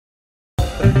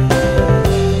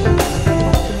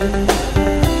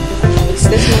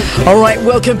All right,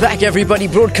 welcome back, everybody.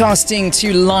 Broadcasting to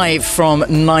you live from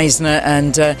Knysna,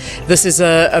 and this is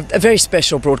a very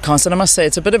special broadcast, and I must say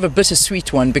it's a bit of a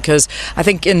bittersweet one, because I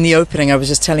think in the opening I was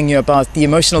just telling you about the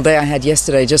emotional day I had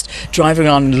yesterday, just driving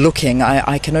around and looking.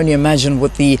 I can only imagine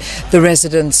what the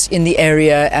residents in the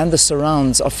area and the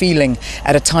surrounds are feeling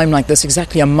at a time like this,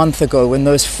 exactly a month ago when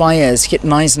those fires hit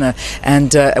Knysna,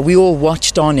 and we all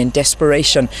watched on in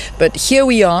desperation. But here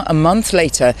we are a month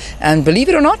later, and believe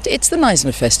it or not, it's the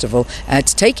Knysna Festival.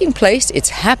 It's taking place, it's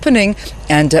happening,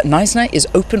 and Knysna is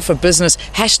open for business.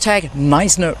 Hashtag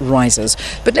Knysna Rises.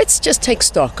 But let's just take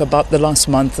stock about the last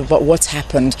month, about what's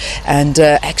happened, and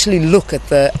actually look at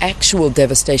the actual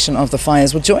devastation of the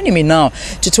fires. Well, joining me now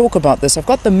to talk about this, I've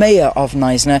got the Mayor of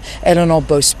Knysna, Eleonor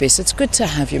Bouw-Spies. It's good to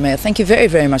have you, Mayor. Thank you very,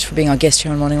 very much for being our guest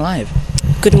here on Morning Live.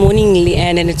 Good morning,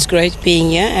 Leanne, and it's great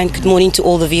being here, and good morning to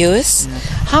all the viewers.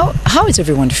 How is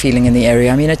everyone feeling in the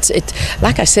area? I mean,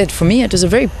 like I said, for me it was a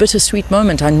very bittersweet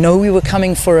moment. I know we were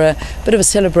coming for a bit of a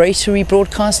celebratory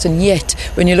broadcast, and yet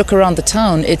when you look around the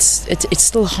town, it's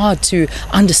still hard to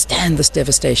understand this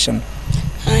devastation.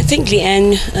 I think,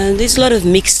 Leanne, there's a lot of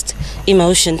mixed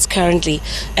emotions currently,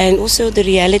 and also the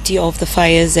reality of the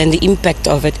fires and the impact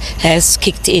of it has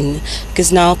kicked in,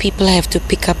 because now people have to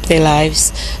pick up their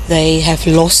lives. They have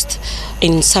lost,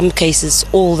 in some cases,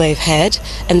 all they've had,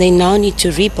 and they now need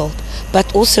to rebuild.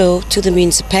 But also to the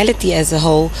municipality as a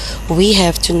whole, we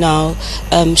have to now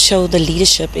show the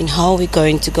leadership in how we're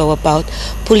going to go about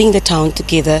pulling the town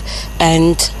together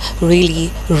and really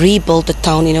rebuild the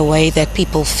town in a way that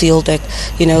people feel that,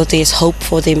 you know, there's hope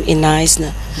for them in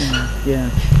Knysna. Yeah.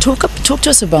 Talk to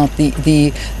us about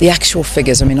the actual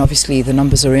figures. I mean, obviously the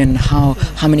numbers are in. How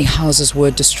many houses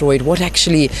were destroyed? What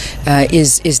actually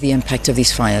is the impact of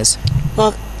these fires?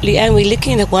 Well, Leanne, we're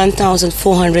looking at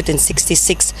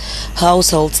 1,466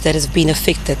 households that have been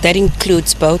affected. That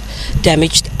includes both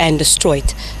damaged and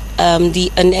destroyed.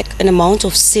 An amount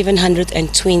of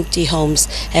 720 homes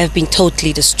have been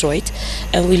totally destroyed,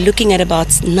 and we're looking at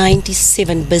about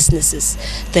 97 businesses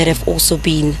that have also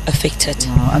been affected.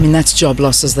 Wow. I mean, that's job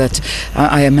losses. That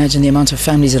I imagine the amount of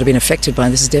families that have been affected by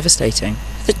this is devastating.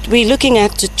 We're looking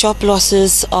at the job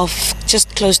losses of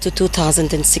just close to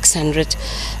 2,600,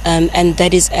 and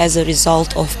that is as a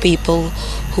result of people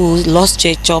who lost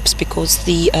their jobs because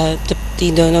the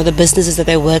businesses that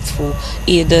they worked for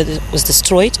either was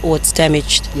destroyed or it's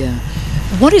damaged. Yeah.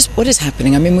 What is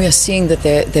happening? I mean, we are seeing that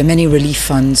there are many relief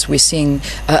funds. We're seeing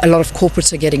a lot of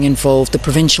corporates are getting involved. The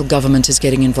provincial government is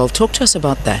getting involved. Talk to us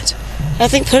about that. I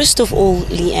think first of all,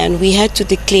 Leanne, we had to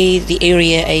declare the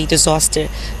area a disaster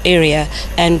area,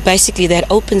 and basically that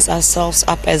opens ourselves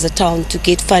up as a town to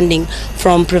get funding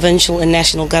from provincial and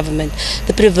national government.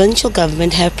 The provincial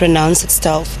government have pronounced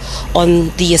itself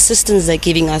on the assistance they're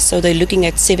giving us, so they're looking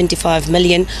at 75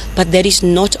 million, but that is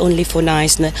not only for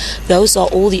Knysna. Those are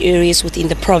all the areas within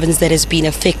the province that has been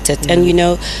affected. And you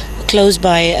know, close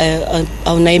by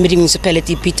our neighbouring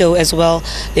municipality, Pito, as well,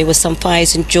 there were some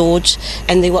fires in George,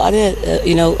 and there were other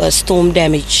storm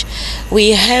damage.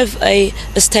 We have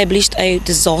established a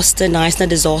Knysna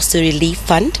Disaster Relief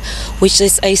Fund, which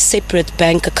is a separate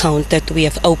bank account that we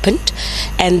have opened,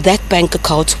 and that bank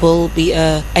account will be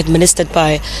administered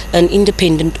by an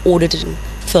independent auditing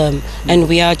firm, and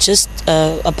we are just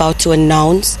about to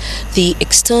announce the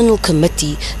external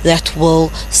committee that will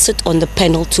sit on the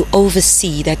panel to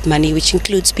oversee that money, which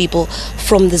includes people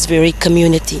from this very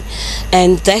community,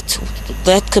 and that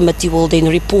committee will then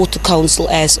report to council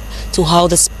as to how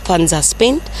the funds are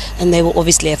spent, and they will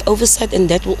obviously have oversight, and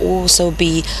that will also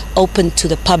be open to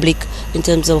the public in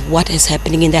terms of what is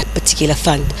happening in that particular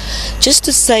fund. Just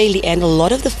to say, Leanne, a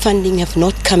lot of the funding have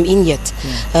not come in yet.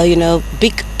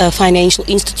 Big financial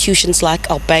institutions like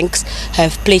our banks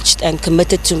have pledged and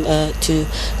committed to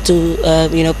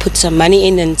put some money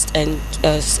in and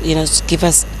give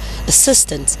us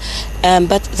assistance,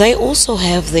 but they also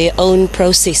have their own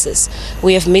processes.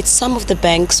 We have met some of the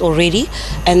banks already,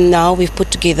 and now we've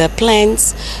put together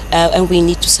plans, and we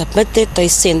need to submit it. They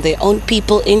send their own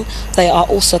people in. They are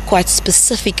also quite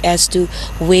specific as to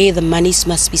where the monies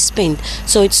must be spent,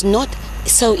 so it's not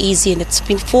so easy, and it's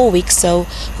been 4 weeks, so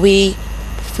we've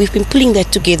been pulling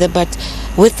that together. But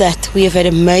with that, we have had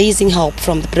amazing help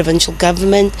from the provincial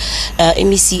government.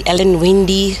 MEC Ellen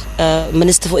Wendy,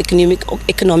 Minister for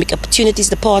Economic Opportunities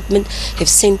Department, have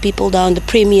sent people down. The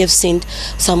Premier have sent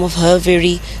some of her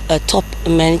very top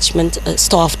management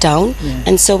staff down,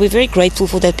 and so we're very grateful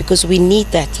for that, because we need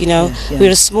that.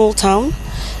 We're a small town,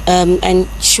 and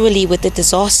surely with the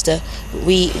disaster,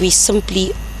 we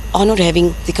simply are not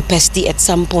having the capacity at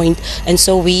some point, and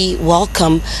so we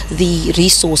welcome the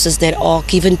resources that are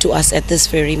given to us at this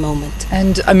very moment.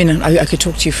 And I mean, I could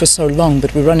talk to you for so long,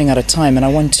 but we're running out of time, and I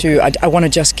want to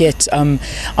just get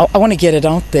I want to get it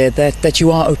out there that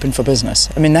you are open for business.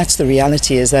 I mean, that's the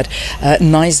reality, is that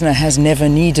Knysna has never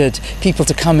needed people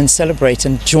to come and celebrate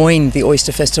and join the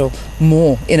Oyster Festival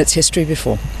more in its history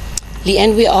before.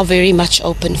 Leanne, we are very much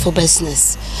open for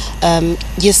business.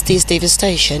 Yes, there's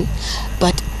devastation,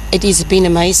 but it has been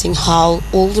amazing how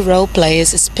all the role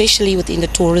players, especially within the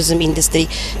tourism industry,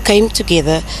 came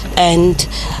together and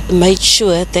made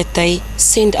sure that they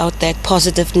send out that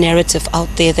positive narrative out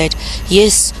there that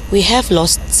yes, we have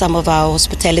lost some of our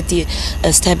hospitality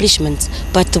establishments,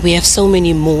 but we have so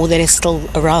many more that are still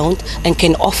around and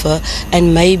can offer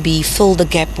and maybe fill the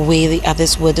gap where the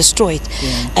others were destroyed.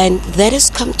 Yeah. And that has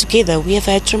come together. We have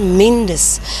had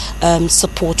tremendous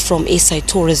support from SA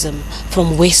Tourism,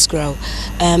 from Westgrow.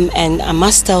 And I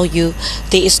must tell you,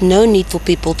 there is no need for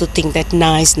people to think that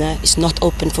Knysna is not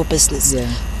open for business.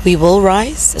 Yeah. We will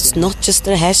rise. It's not just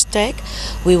a hashtag.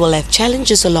 We will have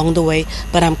challenges along the way,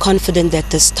 but I'm confident that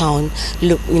this town,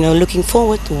 looking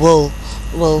forward, will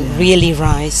really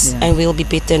rise, and we'll be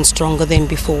better and stronger than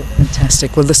before.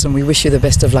 Fantastic. Well, listen, we wish you the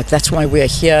best of luck. That's why we're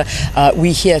here.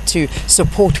 We're here to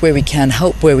support where we can,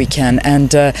 help where we can,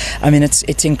 and I mean,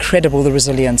 it's incredible the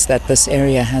resilience that this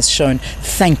area has shown.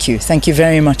 Thank you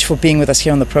very much for being with us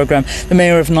here on the program. The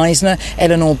Mayor of Knysna,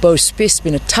 Eleonor Bouw-Spies. It's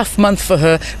been a tough month for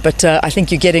her, but I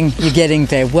think you're getting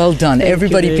there. Well done. Thank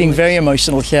everybody being very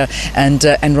emotional here, and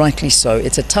rightly so.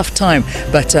 It's a tough time,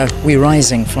 but we're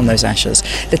rising from those ashes.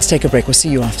 Let's take a break. We'll see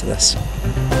you after this.